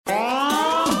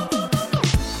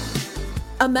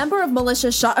A member of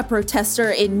militia shot a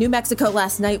protester in New Mexico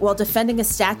last night while defending a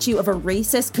statue of a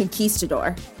racist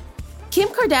conquistador. Kim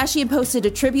Kardashian posted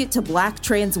a tribute to Black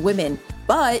trans women,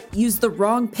 but used the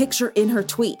wrong picture in her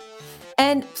tweet.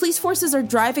 And police forces are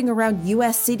driving around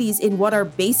U.S. cities in what are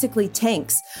basically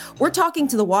tanks. We're talking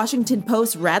to the Washington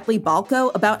Post's Radley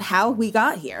Balko about how we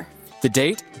got here. The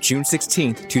date, June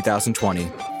 16th,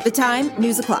 2020. The time,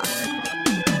 news o'clock.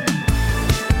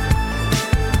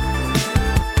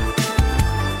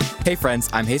 Hey friends,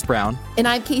 I'm Hayes Brown. And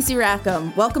I'm Casey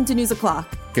Rackham. Welcome to News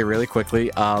O'Clock. Okay, really quickly,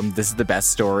 this is the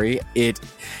best story.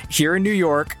 Here in New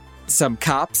York, some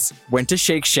cops went to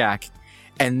Shake Shack,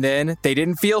 and then they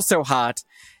didn't feel so hot.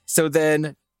 So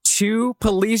then 2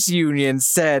 police unions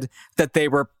said that they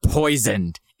were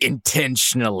poisoned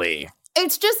intentionally.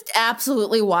 It's just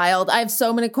absolutely wild. I have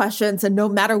so many questions, and no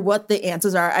matter what the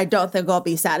answers are, I don't think I'll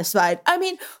be satisfied. I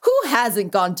mean, who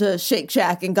hasn't gone to Shake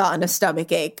Shack and gotten a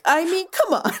stomach ache? I mean,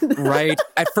 come on. Right.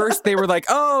 At first, they were like,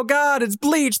 oh, God, it's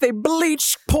bleach. They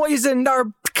poisoned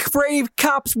our brave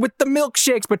cops with the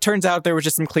milkshakes. But turns out there was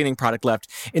just some cleaning product left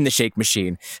in the shake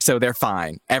machine. So they're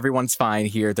fine. Everyone's fine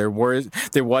here. There was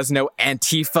no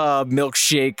Antifa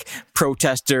milkshake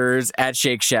protesters at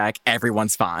Shake Shack.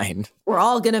 Everyone's fine. We're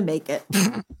all going to make it.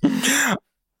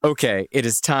 Okay, it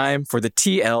is time for the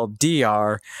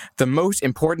TLDR, the most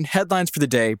important headlines for the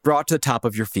day brought to the top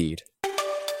of your feed.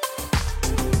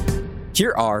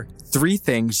 Here are 3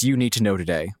 things you need to know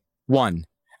today. 1.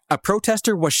 A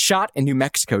protester was shot in New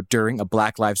Mexico during a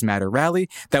Black Lives Matter rally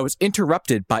that was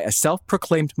interrupted by a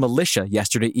self-proclaimed militia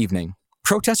yesterday evening.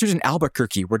 Protesters in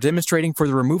Albuquerque were demonstrating for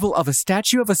the removal of a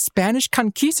statue of a Spanish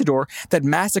conquistador that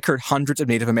massacred hundreds of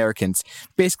Native Americans.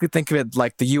 Basically, think of it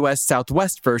like the U.S.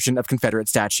 Southwest version of Confederate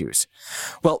statues.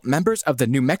 Well, members of the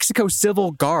New Mexico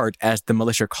Civil Guard, as the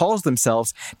militia calls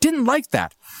themselves, didn't like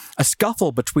that. A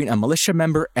scuffle between a militia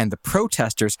member and the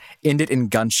protesters ended in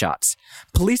gunshots.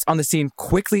 Police on the scene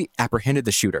quickly apprehended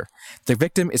the shooter. The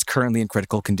victim is currently in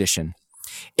critical condition.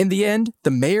 In the end, the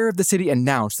mayor of the city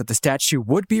announced that the statue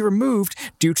would be removed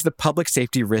due to the public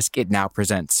safety risk it now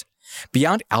presents.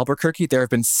 Beyond Albuquerque, there have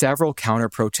been several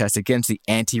counter-protests against the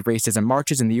anti-racism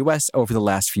marches in the U.S. over the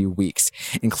last few weeks,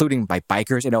 including by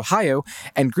bikers in Ohio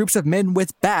and groups of men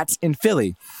with bats in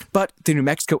Philly. But the New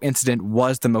Mexico incident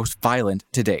was the most violent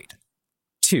to date.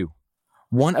 2.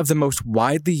 One of the most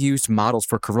widely used models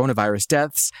for coronavirus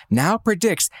deaths now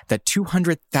predicts that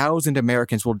 200,000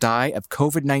 Americans will die of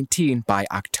COVID-19 by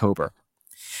October.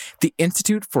 The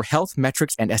Institute for Health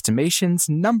Metrics and Estimations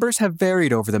numbers have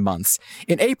varied over the months.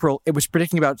 In April, it was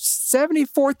predicting about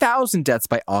 74,000 deaths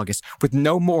by August, with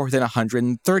no more than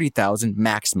 130,000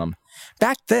 maximum.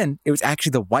 Back then, it was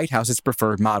actually the White House's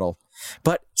preferred model.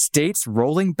 But states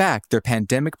rolling back their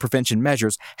pandemic prevention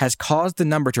measures has caused the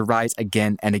number to rise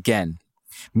again and again.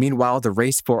 Meanwhile, the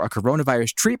race for a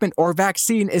coronavirus treatment or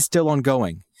vaccine is still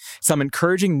ongoing. Some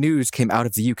encouraging news came out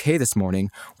of the UK this morning,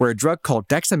 where a drug called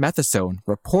dexamethasone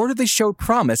reportedly showed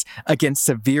promise against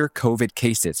severe COVID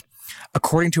cases.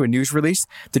 According to a news release,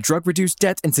 the drug reduced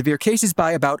deaths in severe cases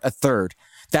by about 1/3.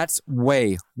 That's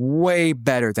way, way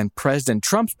better than President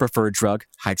Trump's preferred drug,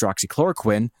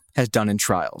 hydroxychloroquine, has done in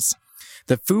trials.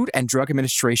 The Food and Drug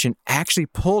Administration actually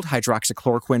pulled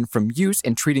hydroxychloroquine from use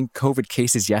in treating COVID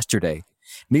cases yesterday.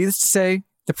 Needless to say,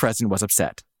 the president was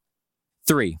upset.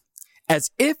 3.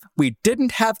 As if we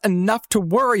didn't have enough to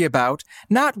worry about,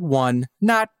 not 1,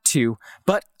 not 2,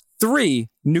 but 3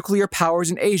 nuclear powers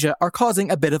in Asia are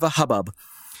causing a bit of a hubbub.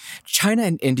 China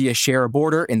and India share a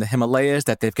border in the Himalayas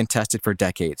that they've contested for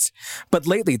decades. But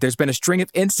lately, there's been a string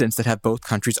of incidents that have both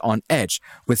countries on edge,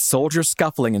 with soldiers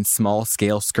scuffling in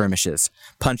small-scale skirmishes.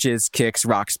 Punches, kicks,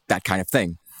 rocks, that kind of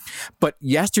thing. But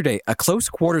yesterday, a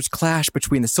close-quarters clash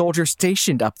between the soldiers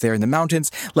stationed up there in the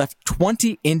mountains left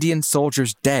 20 Indian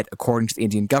soldiers dead, according to the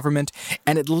Indian government,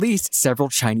 and at least several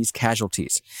Chinese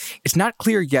casualties. It's not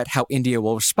clear yet how India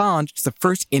will respond to the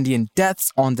first Indian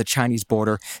deaths on the Chinese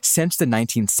border since the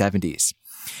 1970s.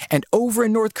 And over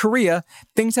in North Korea,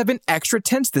 things have been extra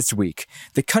tense this week.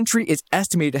 The country is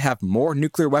estimated to have more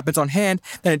nuclear weapons on hand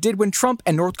than it did when Trump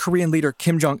and North Korean leader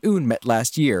Kim Jong-un met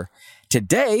last year.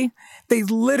 Today, they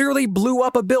literally blew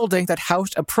up a building that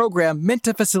housed a program meant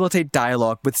to facilitate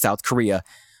dialogue with South Korea.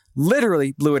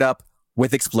 Literally blew it up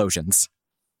with explosions.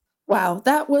 Wow,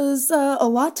 that was a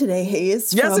lot today,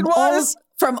 Hayes. Yes, it was.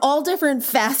 From all different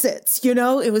facets, you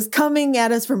know, it was coming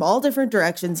at us from all different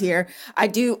directions here. I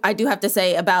do have to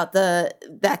say about the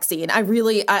vaccine.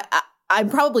 I'm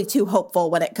probably too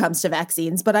hopeful when it comes to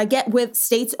vaccines, but I get with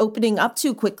states opening up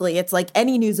too quickly. It's like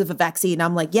any news of a vaccine,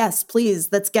 I'm like, yes, please,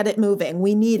 let's get it moving.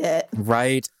 We need it.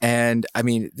 Right. And I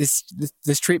mean, this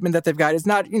treatment that they've got is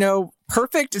not,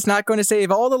 perfect. It's not going to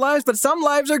save all the lives, but some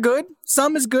lives are good.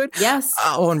 Some is good. Yes.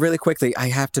 Oh, and really quickly, I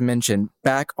have to mention,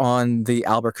 back on the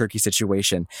Albuquerque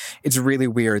situation, it's really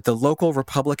weird. The local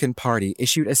Republican Party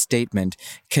issued a statement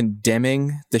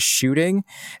condemning the shooting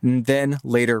and then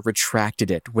later retracted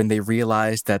it when they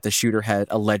realized that the shooter had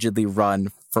allegedly run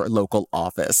for local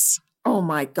office. Oh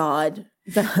my God.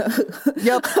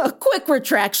 Yep. A quick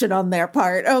retraction on their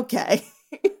part. Okay.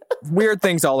 Weird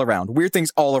things all around. Weird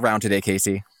things all around today,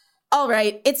 Casey. All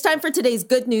right, it's time for today's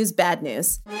good news, bad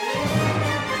news.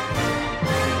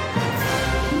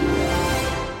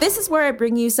 This is where I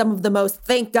bring you some of the most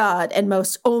thank God and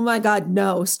most oh my God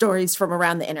no stories from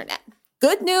around the internet.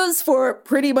 Good news for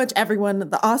pretty much everyone.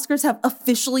 The Oscars have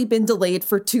officially been delayed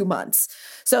for 2 months.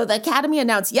 So the Academy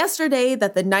announced yesterday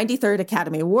that the 93rd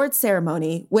Academy Awards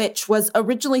ceremony, which was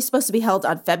originally supposed to be held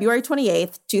on February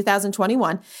 28th,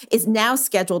 2021, is now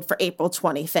scheduled for April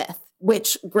 25th.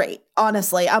 Which, great.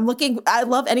 Honestly, I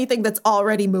love anything that's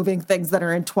already moving things that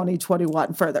are in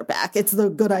 2021 further back. It's a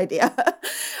good idea.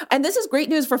 And this is great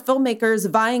news for filmmakers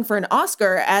vying for an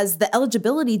Oscar, as the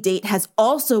eligibility date has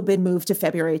also been moved to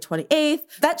February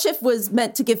 28th. That shift was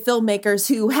meant to give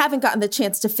filmmakers who haven't gotten the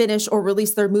chance to finish or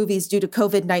release their movies due to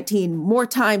COVID-19 more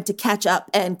time to catch up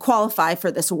and qualify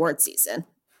for this award season.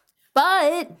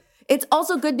 But it's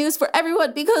also good news for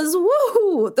everyone because,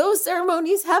 woo, those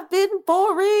ceremonies have been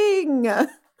boring.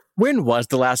 When was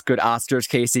the last good Oscars,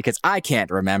 Casey? Because I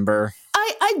can't remember.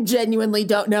 I genuinely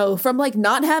don't know. From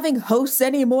not having hosts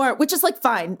anymore, which is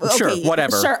fine. Okay, sure,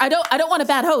 whatever. Sure, I don't want a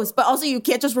bad host, but also you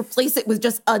can't just replace it with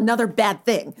just another bad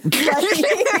thing. There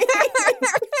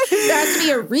has to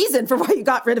be a reason for why you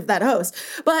got rid of that host.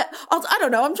 But also, I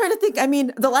don't know. I'm trying to think. I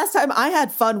mean, the last time I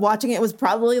had fun watching it was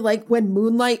probably when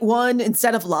Moonlight won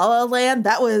instead of La La Land.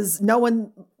 That was no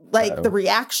one. The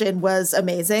reaction was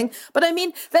amazing. But I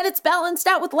mean, then it's balanced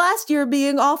out with last year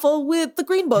being awful with the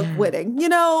Green Book winning,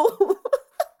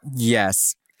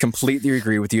 Yes, completely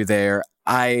agree with you there.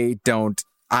 I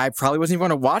probably wasn't even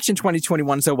going to watch in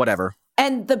 2021, so whatever.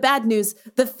 And the bad news,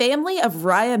 the family of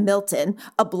Raya Milton,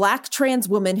 a Black trans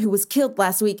woman who was killed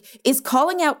last week, is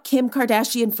calling out Kim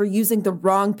Kardashian for using the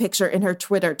wrong picture in her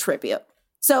Twitter tribute.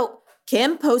 So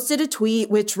Kim posted a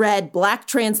tweet which read, "Black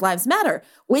Trans Lives Matter,"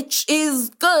 which is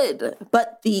good.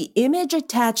 But the image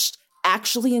attached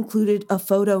actually included a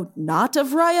photo not of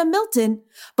Raya Milton,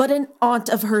 but an aunt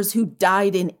of hers who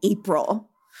died in April.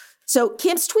 So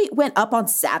Kim's tweet went up on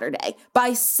Saturday.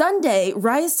 By Sunday,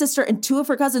 Raya's sister and 2 of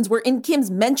her cousins were in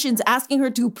Kim's mentions asking her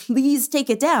to please take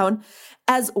it down,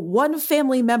 as one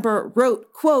family member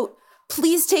wrote, quote,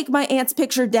 "Please take my aunt's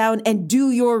picture down and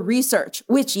do your research,"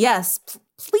 which, yes,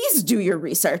 please do your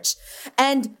research.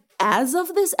 And as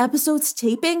of this episode's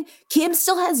taping, Kim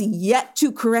still has yet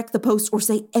to correct the post or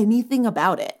say anything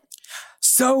about it.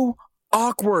 So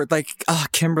awkward.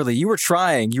 Kimberly, you were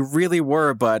trying. You really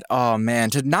were. But, oh,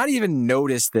 man, to not even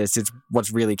notice this is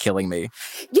what's really killing me.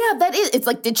 Yeah, that is. It's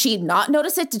did she not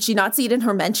notice it? Did she not see it in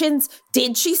her mentions?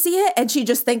 Did she see it? And she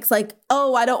just thinks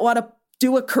oh, I don't want to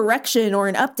do a correction or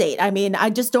an update. I mean, I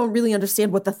just don't really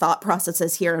understand what the thought process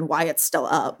is here and why it's still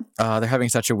up. They're having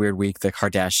such a weird week, the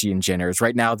Kardashian-Jenners.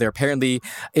 Right now, they're apparently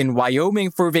in Wyoming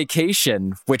for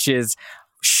vacation, which is,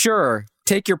 sure,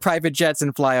 take your private jets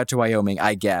and fly out to Wyoming,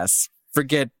 I guess.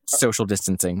 Forget social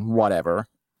distancing, whatever.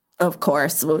 Of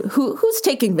course. Who's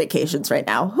taking vacations right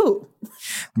now? Who?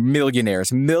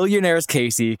 Millionaires. Millionaires,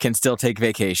 Casey, can still take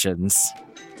vacations.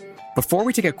 Before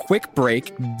we take a quick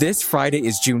break, this Friday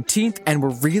is Juneteenth, and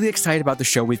we're really excited about the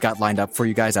show we've got lined up for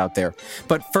you guys out there.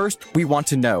 But first, we want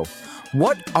to know,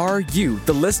 what are you,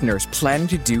 the listeners, planning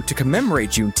to do to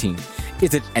commemorate Juneteenth?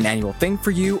 Is it an annual thing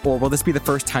for you, or will this be the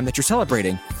first time that you're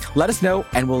celebrating? Let us know,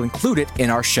 and we'll include it in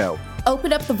our show.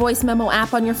 Open up the voice memo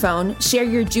app on your phone, share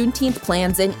your Juneteenth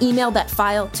plans, and email that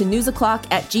file to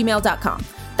newsoclock@gmail.com.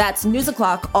 That's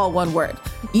newsoclock, all one word.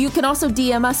 You can also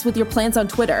DM us with your plans on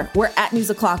Twitter. We're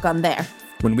 @newsoclock on there.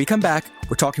 When we come back,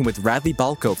 we're talking with Radley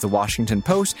Balko of the Washington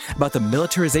Post about the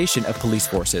militarization of police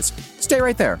forces. Stay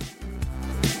right there.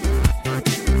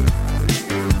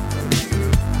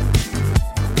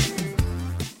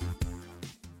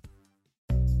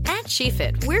 At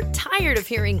SheFit, we're tired of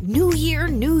hearing "new year,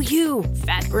 new you,"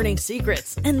 fat-burning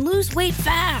secrets, and lose weight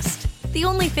fast. The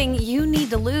only thing you need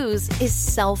to lose is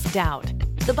self-doubt.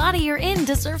 The body you're in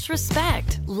deserves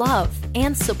respect, love,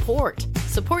 and support.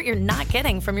 Support you're not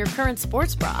getting from your current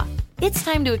sports bra. It's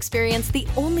time to experience the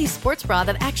only sports bra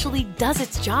that actually does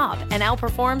its job and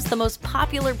outperforms the most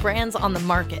popular brands on the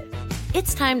market.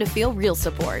 It's time to feel real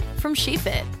support from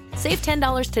SheFit. Save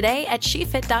 $10 today at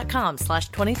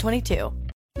SheFit.com/2022.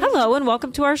 How Hello and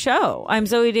welcome to our show. I'm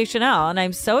Zooey Deschanel, and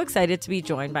I'm so excited to be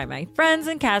joined by my friends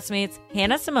and castmates,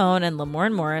 Hannah Simone and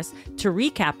Lamorne Morris, to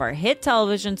recap our hit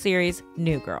television series,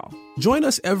 New Girl. Join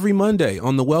us every Monday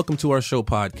on the Welcome to Our Show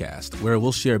podcast, where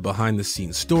we'll share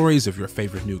behind-the-scenes stories of your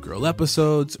favorite New Girl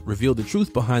episodes, reveal the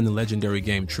truth behind the legendary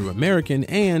game True American,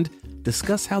 and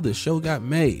discuss how the show got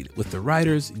made with the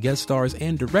writers, guest stars,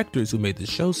 and directors who made the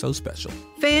show so special.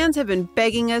 Fans have been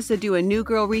begging us to do a New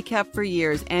Girl recap for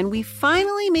years, and we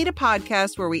finally made a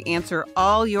podcast where we answer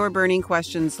all your burning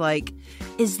questions like,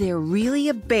 is there really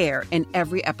a bear in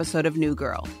every episode of New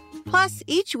Girl? Plus,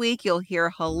 each week you'll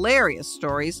hear hilarious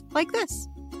stories like this.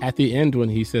 At the end, when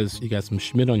he says you got some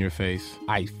Schmidt on your face,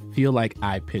 I feel like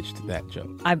I pitched that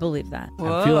joke. I believe that.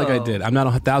 I feel like I did. I'm not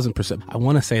 1,000%. I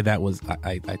want to say that was,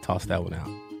 I tossed that one out.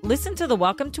 Listen to the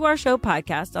Welcome to Our Show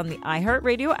podcast on the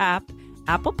iHeartRadio app,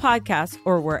 Apple Podcasts,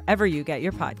 or wherever you get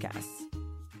your podcasts.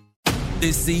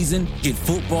 This season, get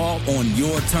football on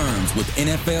your terms with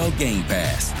NFL Game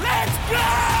Pass. Let's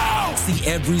go! See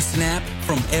every snap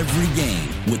from every game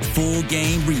with full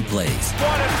game replays.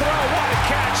 What a throw, what a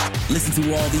catch! Listen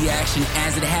to all the action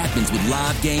as it happens with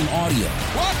live game audio.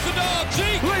 Watch the dog,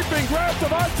 Zeke! Leaping grab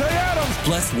Devontae Adams!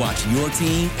 Plus, watch your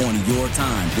team on your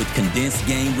time with condensed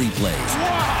game replays.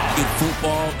 Wow! Get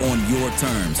football on your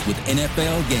terms with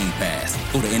NFL Game Pass.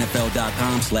 Go to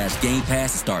NFL.com/Game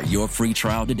Pass to start your free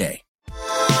trial today.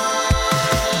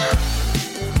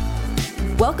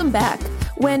 Welcome back.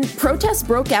 When protests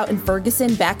broke out in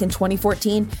Ferguson back in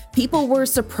 2014, people were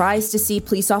surprised to see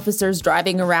police officers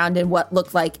driving around in what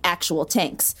looked like actual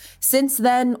tanks. Since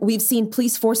then, we've seen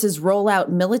police forces roll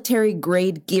out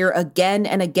military-grade gear again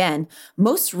and again,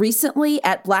 most recently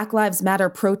at Black Lives Matter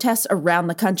protests around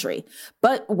the country.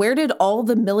 But where did all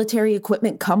the military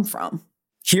equipment come from?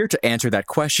 Here to answer that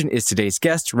question is today's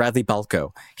guest, Radley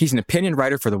Balko. He's an opinion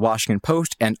writer for The Washington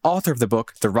Post and author of the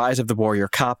book, The Rise of the Warrior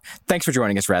Cop. Thanks for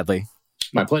joining us, Radley.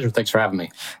 My pleasure. Thanks for having me.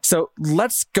 So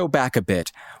let's go back a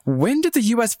bit. When did the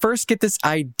U.S. first get this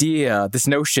idea, this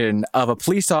notion of a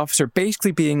police officer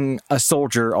basically being a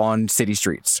soldier on city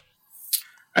streets?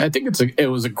 I think it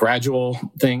was a gradual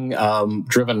thing,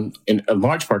 driven in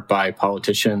large part by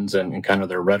politicians and kind of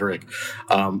their rhetoric.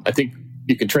 I think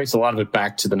you can trace a lot of it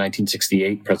back to the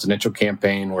 1968 presidential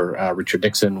campaign where Richard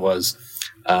Nixon was,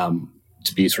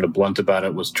 to be sort of blunt about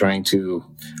it, was trying to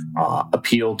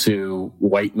appeal to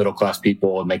white middle-class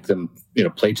people and make them,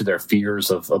 play to their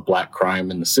fears of black crime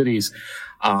in the cities,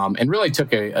 and really took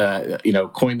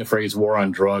coined the phrase war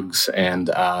on drugs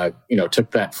and, took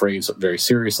that phrase very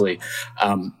seriously.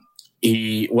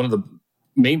 One of the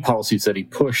main policies that he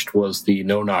pushed was the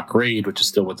no-knock raid, which is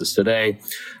still with us today,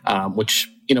 which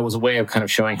was a way of kind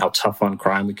of showing how tough on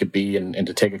crime we could be and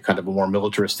to take a kind of a more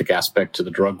militaristic aspect to the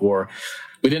drug war.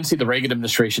 We then see the Reagan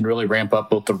administration really ramp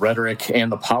up both the rhetoric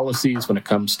and the policies when it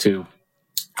comes to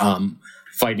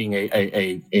fighting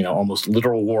a almost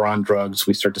literal war on drugs.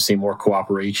 We start to see more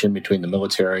cooperation between the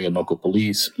military and local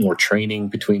police, more training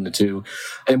between the two.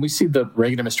 And we see the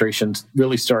Reagan administration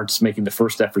really starts making the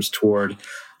first efforts toward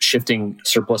shifting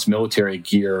surplus military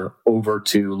gear over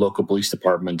to local police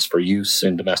departments for use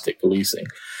in domestic policing.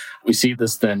 We see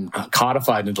this then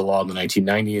codified into law in the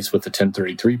 1990s with the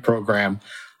 1033 program.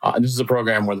 And this is a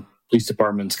program where the police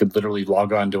departments could literally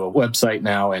log on to a website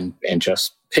now and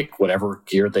just pick whatever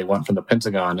gear they want from the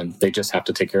Pentagon, and they just have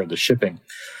to take care of the shipping.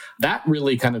 That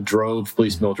really kind of drove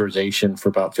police militarization for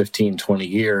about 15, 20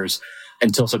 years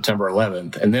until September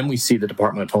 11th. And then we see the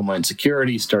Department of Homeland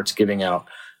Security starts giving out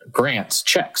grants,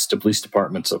 checks to police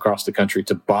departments across the country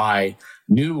to buy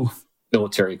new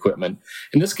military equipment.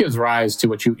 And this gives rise to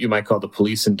what you might call the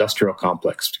police industrial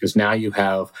complex, because now you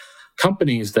have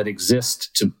companies that exist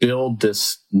to build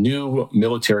this new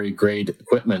military-grade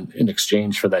equipment in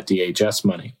exchange for that DHS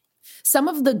money. Some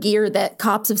of the gear that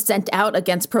cops have sent out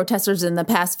against protesters in the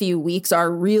past few weeks are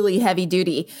really heavy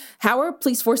duty. How are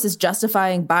police forces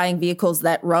justifying buying vehicles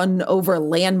that run over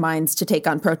landmines to take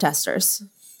on protesters?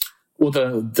 Well,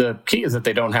 the key is that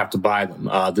they don't have to buy them.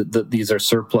 These are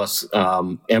surplus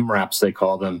MRAPs, they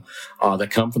call them, that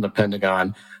come from the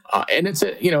Pentagon. And it's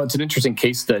an interesting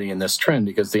case study in this trend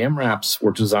because the MRAPs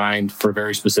were designed for a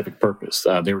very specific purpose.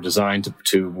 They were designed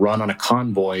to run on a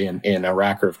convoy in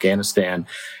Iraq or Afghanistan.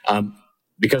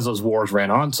 Because those wars ran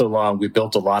on so long, we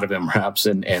built a lot of MRAPs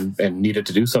and needed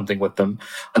to do something with them.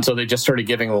 And so they just started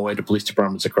giving them away to police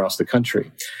departments across the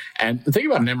country. And the thing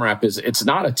about an MRAP is it's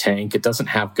not a tank. It doesn't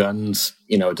have guns,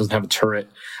 it doesn't have a turret.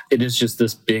 It is just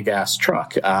this big ass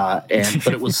truck. But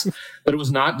it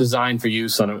was not designed for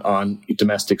use on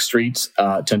domestic streets.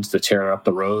 It tends to tear up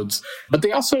the roads. But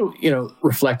they also,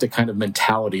 reflect a kind of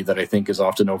mentality that I think is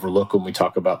often overlooked when we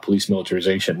talk about police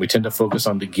militarization. We tend to focus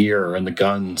on the gear and the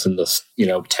guns and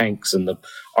the, tanks and the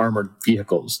armored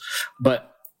vehicles. But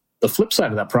the flip side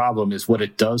of that problem is what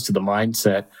it does to the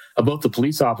mindset of both the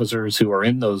police officers who are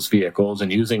in those vehicles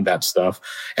and using that stuff,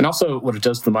 and also what it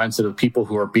does to the mindset of people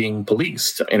who are being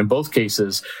policed. And in both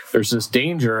cases, there's this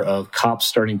danger of cops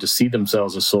starting to see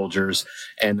themselves as soldiers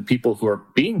and the people who are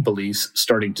being policed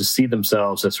starting to see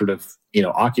themselves as sort of,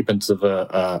 occupants of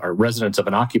or residents of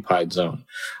an occupied zone.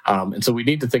 And so we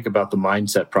need to think about the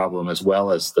mindset problem as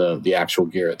well as the actual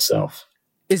gear itself.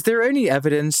 Is there any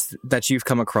evidence that you've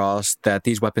come across that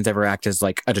these weapons ever act as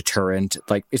like a deterrent?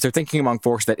 Like, is there thinking among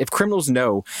folks that if criminals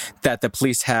know that the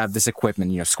police have this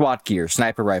equipment, SWAT gear,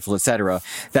 sniper rifle, etc.,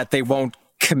 that they won't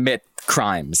commit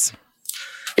crimes?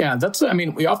 Yeah,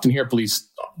 we often hear police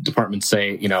departments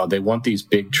say, they want these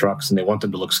big trucks and they want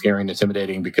them to look scary and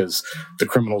intimidating because the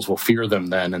criminals will fear them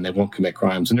then and they won't commit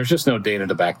crimes. And there's just no data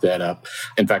to back that up.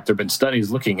 In fact, there have been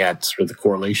studies looking at sort of the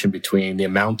correlation between the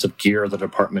amount of gear the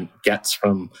department gets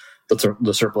from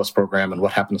the surplus program and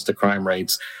what happens to crime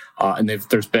rates. And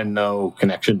there's been no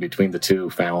connection between the two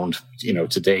found,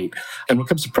 to date. And when it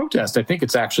comes to protest, I think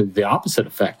it's actually the opposite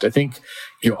effect. I think,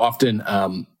 often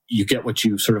you get what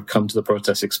you sort of come to the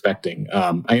protest expecting.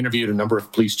 I interviewed a number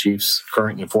of police chiefs,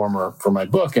 current and former, for my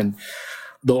book, and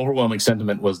the overwhelming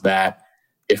sentiment was that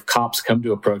if cops come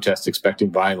to a protest expecting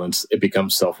violence, it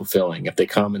becomes self-fulfilling. If they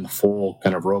come in the full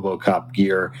kind of RoboCop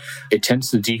gear, it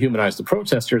tends to dehumanize the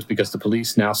protesters because the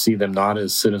police now see them not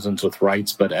as citizens with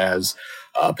rights, but as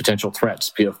potential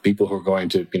threats of people who are going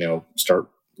to, start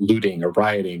looting or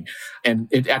rioting. And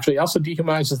it actually also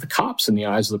dehumanizes the cops in the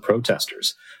eyes of the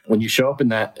protesters. When you show up in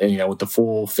that, with the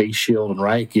full face shield and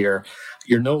riot gear,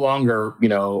 you're no longer,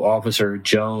 Officer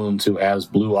Jones who has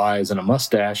blue eyes and a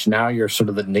mustache. Now you're sort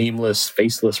of the nameless,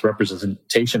 faceless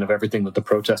representation of everything that the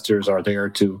protesters are there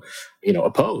to,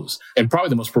 oppose. And probably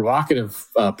the most provocative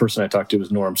person I talked to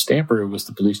was Norm Stamper, who was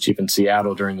the police chief in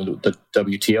Seattle during the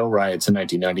WTO riots in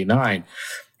 1999.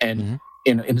 And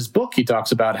in his book, he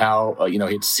talks about how,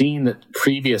 he'd seen that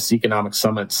previous economic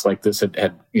summits like this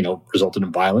had resulted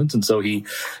in violence. And so he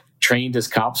trained his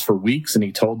cops for weeks and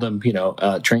he told them,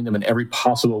 trained them in every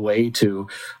possible way to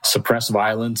suppress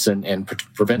violence and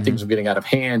prevent things from getting out of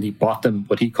hand. He bought them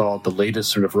what he called the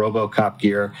latest sort of RoboCop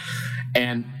gear.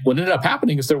 And what ended up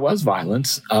happening is there was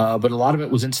violence, but a lot of it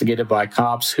was instigated by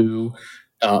cops who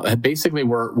basically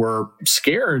were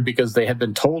scared because they had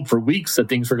been told for weeks that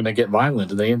things were going to get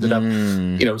violent. And they ended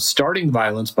up, starting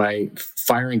violence by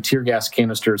firing tear gas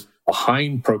canisters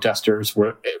behind protesters,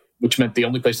 which meant the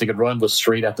only place they could run was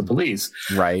straight at the police.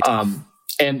 Right.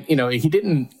 And he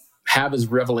didn't have his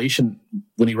revelation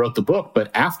when he wrote the book, but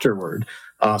afterward,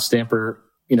 Stamper,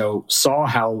 saw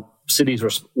how cities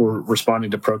were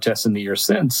responding to protests in the years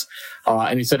since.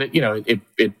 And he said,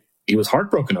 he was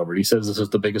heartbroken over it. He says this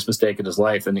is the biggest mistake in his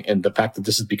life. And the fact that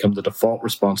this has become the default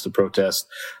response to protest,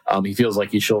 he feels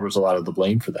like he shoulders a lot of the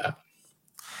blame for that.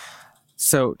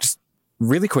 So just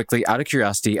really quickly, out of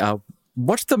curiosity,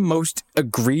 what's the most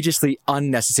egregiously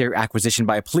unnecessary acquisition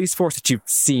by a police force that you've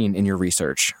seen in your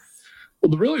research? Well,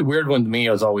 the really weird one to me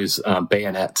is always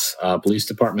bayonets. Police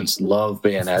departments love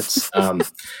bayonets.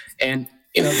 And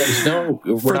there's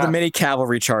for the many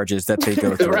cavalry charges that they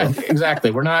go through. Right,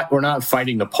 exactly. We're not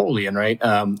fighting Napoleon, right?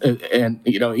 And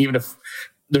even if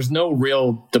there's no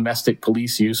real domestic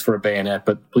police use for a bayonet,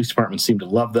 but police departments seem to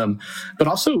love them. But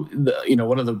also,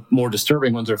 one of the more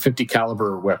disturbing ones are 50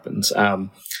 caliber weapons.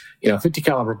 50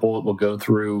 caliber bullet will go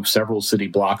through several city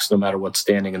blocks no matter what's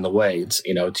standing in the way. It's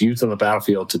used on the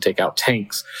battlefield to take out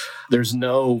tanks. There's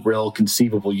no real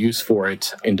conceivable use for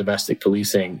it in domestic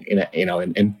policing. And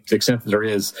to the extent that there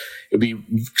is, it would be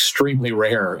extremely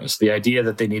rare. It's the idea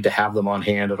that they need to have them on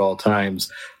hand at all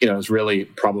times, is really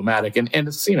problematic. And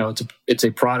it's it's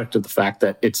a product of the fact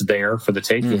that it's there for the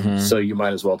taking, so you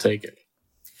might as well take it.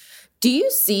 Do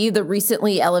you see the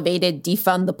recently elevated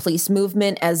defund the police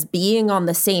movement as being on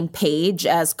the same page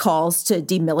as calls to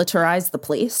demilitarize the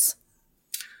police?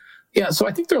 Yeah, so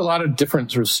I think there are a lot of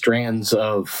different sort of strands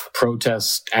of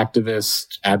protest,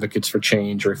 activists, advocates for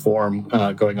change, reform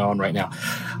going on right now.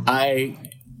 I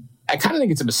kind of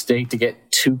think it's a mistake to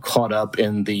get too caught up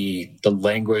in the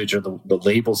language or the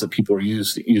labels that people are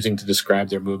using to describe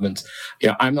their movements.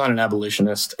 I'm not an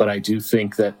abolitionist, but I do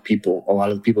think that a lot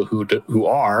of the people who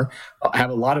are have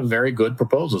a lot of very good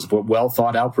proposals, well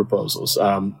thought out proposals.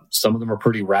 Some of them are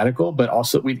pretty radical, but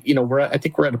also I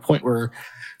think we're at a point where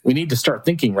we need to start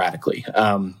thinking radically.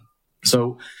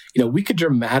 So we could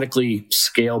dramatically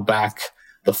scale back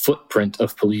the footprint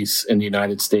of police in the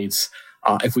United States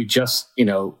if we just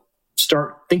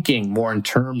start thinking more in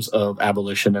terms of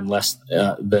abolition and less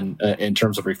than in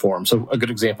terms of reform. So a good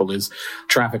example is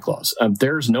traffic laws.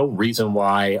 There's no reason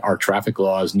why our traffic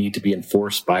laws need to be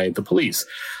enforced by the police.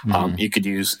 You could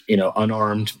use,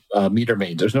 unarmed meter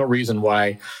maids. There's no reason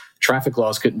why traffic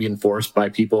laws couldn't be enforced by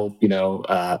people,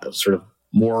 sort of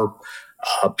more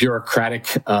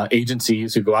bureaucratic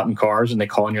agencies who go out in cars and they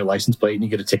call on your license plate and you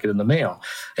get a ticket in the mail.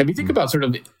 And if you think about sort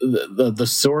of the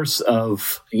source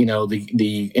of,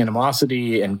 the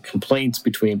animosity and complaints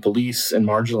between police and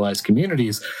marginalized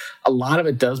communities, a lot of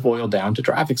it does boil down to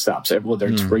traffic stops, whether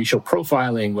it's racial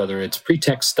profiling, whether it's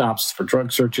pretext stops for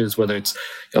drug searches, whether it's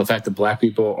the fact that Black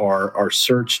people are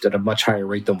searched at a much higher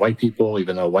rate than white people,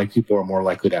 even though white people are more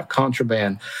likely to have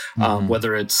contraband,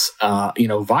 whether it's,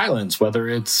 violence, whether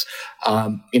it's,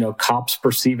 cops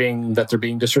perceiving that they're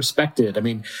being disrespected. I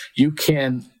mean, you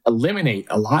can eliminate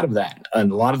a lot of that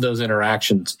and a lot of those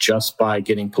interactions just by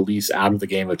getting police out of the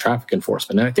game of traffic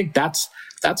enforcement. And I think that's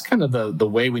kind of the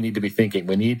way we need to be thinking.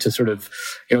 We need to sort of,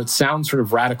 it sounds sort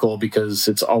of radical because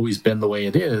it's always been the way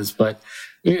it is, but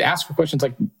we need to ask for questions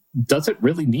like, does it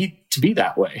really need to be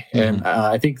that way? And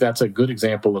I think that's a good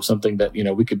example of something that,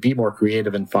 we could be more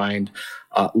creative and find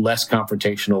less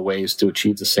confrontational ways to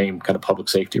achieve the same kind of public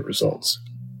safety results.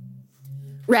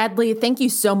 Radley, thank you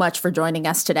so much for joining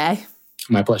us today.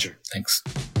 My pleasure. Thanks.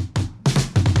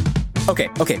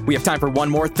 Okay, we have time for one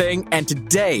more thing, and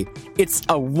today it's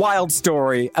a wild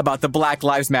story about the Black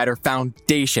Lives Matter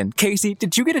Foundation. Casey,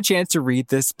 did you get a chance to read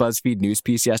this BuzzFeed news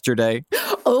piece yesterday?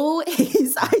 Oh,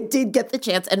 Hayes, I did get the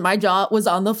chance, and my jaw was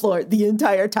on the floor the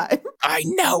entire time. I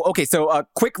know. Okay, so a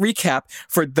quick recap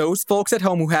for those folks at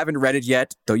home who haven't read it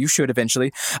yet, though you should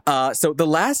eventually. So the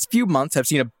last few months have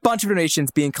seen a bunch of donations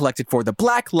being collected for the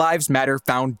Black Lives Matter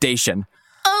Foundation.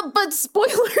 But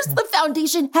spoilers, the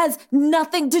foundation has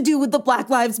nothing to do with the Black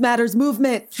Lives Matters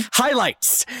movement.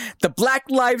 Highlights. The Black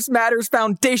Lives Matters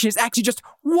Foundation is actually just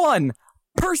one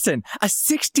person, a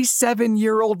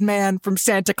 67-year-old man from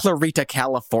Santa Clarita,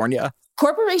 California.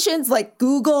 Corporations like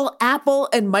Google, Apple,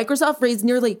 and Microsoft raised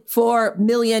nearly $4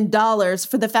 million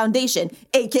for the foundation,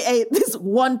 aka this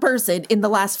one person, in the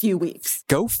last few weeks.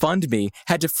 GoFundMe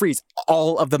had to freeze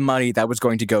all of the money that was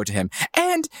going to go to him.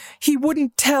 And he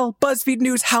wouldn't tell BuzzFeed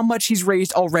News how much he's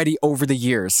raised already over the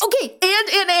years. Okay,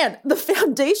 and the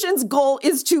foundation's goal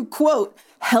is to, quote,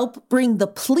 help bring the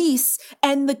police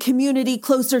and the community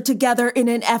closer together in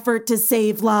an effort to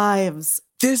save lives.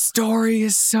 This story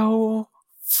is so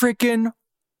freaking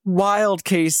wild,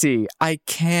 Casey. I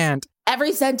can't.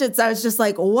 Every sentence, I was just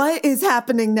like, what is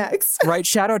happening next? Right.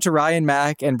 Shout out to Ryan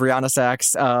Mack and Brianna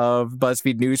Sachs of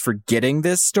BuzzFeed News for getting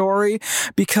this story,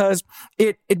 because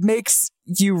it makes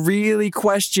you really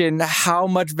question how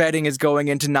much vetting is going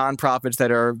into nonprofits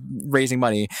that are raising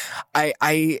money.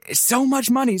 So much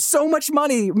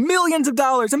money, millions of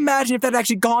dollars. Imagine if that had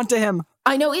actually gone to him.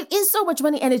 I know, it is so much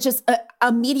money, and it just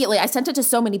immediately, I sent it to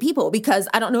so many people because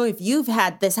I don't know if you've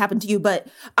had this happen to you, but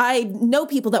I know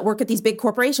people that work at these big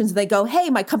corporations, and they go,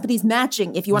 hey, my company's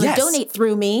matching. If you want to donate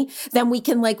through me, then we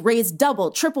can raise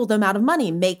double, triple the amount of money,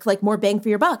 make more bang for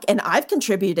your buck. And I've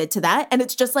contributed to that, and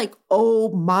it's just oh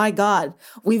my God,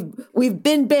 we've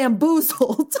been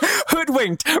bamboozled.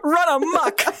 Hoodwinked, run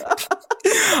amok.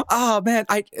 Oh man,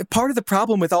 part of the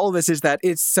problem with all of this is that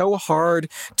it's so hard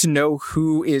to know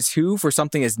who is who for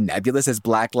something as nebulous as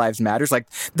Black Lives Matters.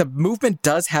 The movement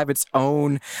does have its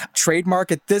own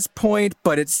trademark at this point,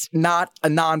 but it's not a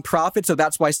nonprofit, so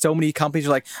that's why so many companies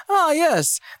are like, oh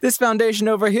yes, this foundation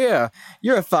over here,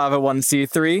 you're a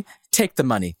 501c3, take the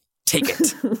money, take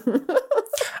it.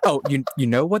 Oh, you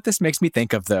know what this makes me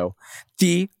think of, though?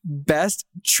 The best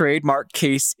trademark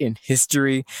case in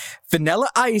history. Vanilla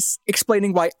Ice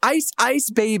explaining why Ice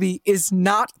Ice Baby is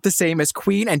not the same as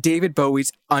Queen and David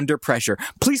Bowie's Under Pressure.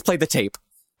 Please play the tape.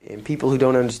 And people who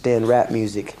don't understand rap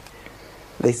music,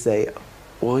 they say,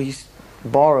 well, he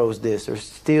borrows this or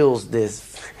steals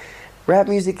this. Rap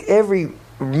music, every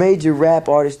major rap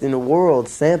artist in the world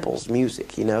samples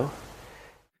music,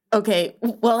 Okay,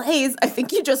 well, Hayes, I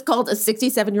think you just called a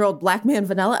 67-year-old black man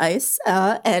Vanilla Ice.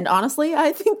 And honestly,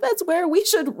 I think that's where we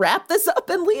should wrap this up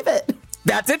and leave it.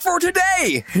 That's it for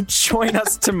today. Join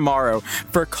us tomorrow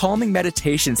for a calming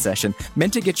meditation session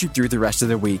meant to get you through the rest of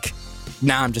the week.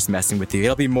 Nah, I'm just messing with you.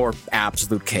 It'll be more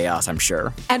absolute chaos, I'm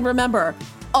sure. And remember,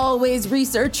 always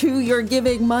research who you're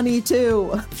giving money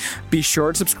to. Be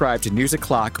sure to subscribe to News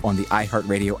O'Clock on the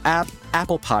iHeartRadio app,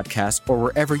 Apple Podcasts, or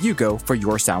wherever you go for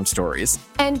your sound stories.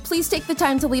 And please take the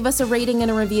time to leave us a rating and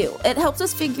a review. It helps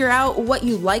us figure out what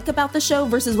you like about the show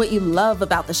versus what you love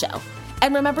about the show.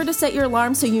 And remember to set your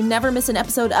alarm so you never miss an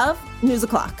episode of News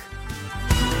O'Clock.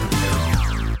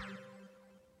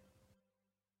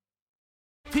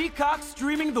 Peacock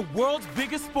streaming the world's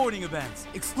biggest sporting events,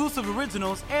 exclusive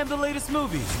originals, and the latest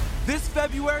movies. This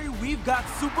February, we've got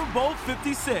Super Bowl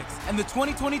 56 and the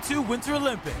 2022 Winter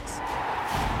Olympics.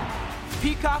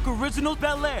 Peacock Original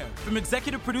Bel-Air from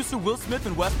executive producer Will Smith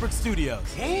and Westbrook Studios.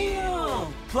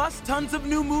 Damn! Plus tons of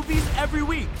new movies every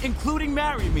week, including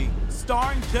Marry Me,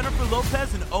 starring Jennifer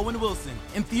Lopez and Owen Wilson.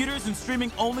 In theaters and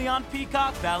streaming only on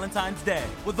Peacock Valentine's Day.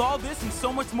 With all this and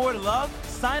so much more to love,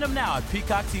 sign up now at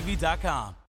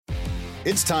PeacockTV.com.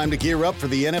 It's time to gear up for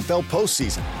the NFL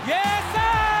postseason. Yes, sir!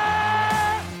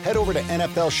 Head over to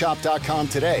NFLShop.com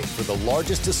today for the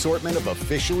largest assortment of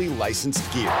officially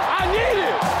licensed gear. I need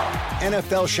it!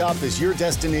 NFL Shop is your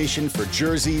destination for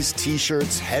jerseys,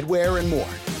 t-shirts, headwear, and more.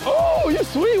 Oh, you're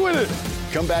sweet with it!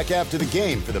 Come back after the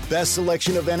game for the best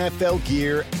selection of NFL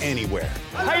gear anywhere.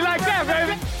 How you like that,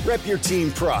 baby? Rep your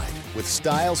team pride with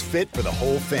styles fit for the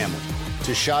whole family.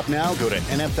 To shop now, go to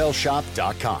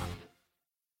NFLShop.com.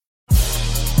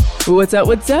 What's up?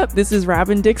 What's up? This is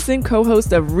Robin Dixon,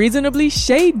 co-host of Reasonably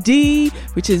Shady,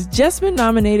 which has just been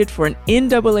nominated for an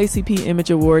NAACP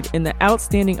Image Award in the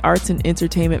Outstanding Arts and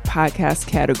Entertainment Podcast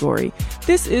category.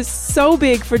 This is so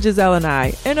big for Giselle and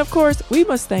I, and of course, we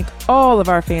must thank all of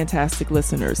our fantastic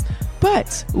listeners.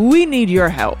 But we need your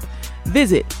help.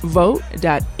 Visit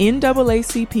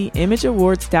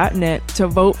vote.naacpimageawards.net to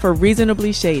vote for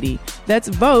Reasonably Shady. That's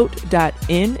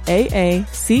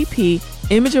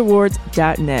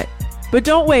vote.naacpimageawards.net. But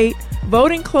don't wait.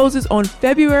 Voting closes on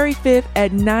February 5th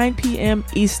at 9 p.m.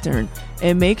 Eastern.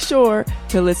 And make sure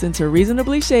to listen to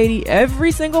Reasonably Shady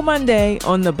every single Monday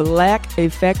on the Black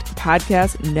Effect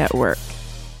Podcast Network.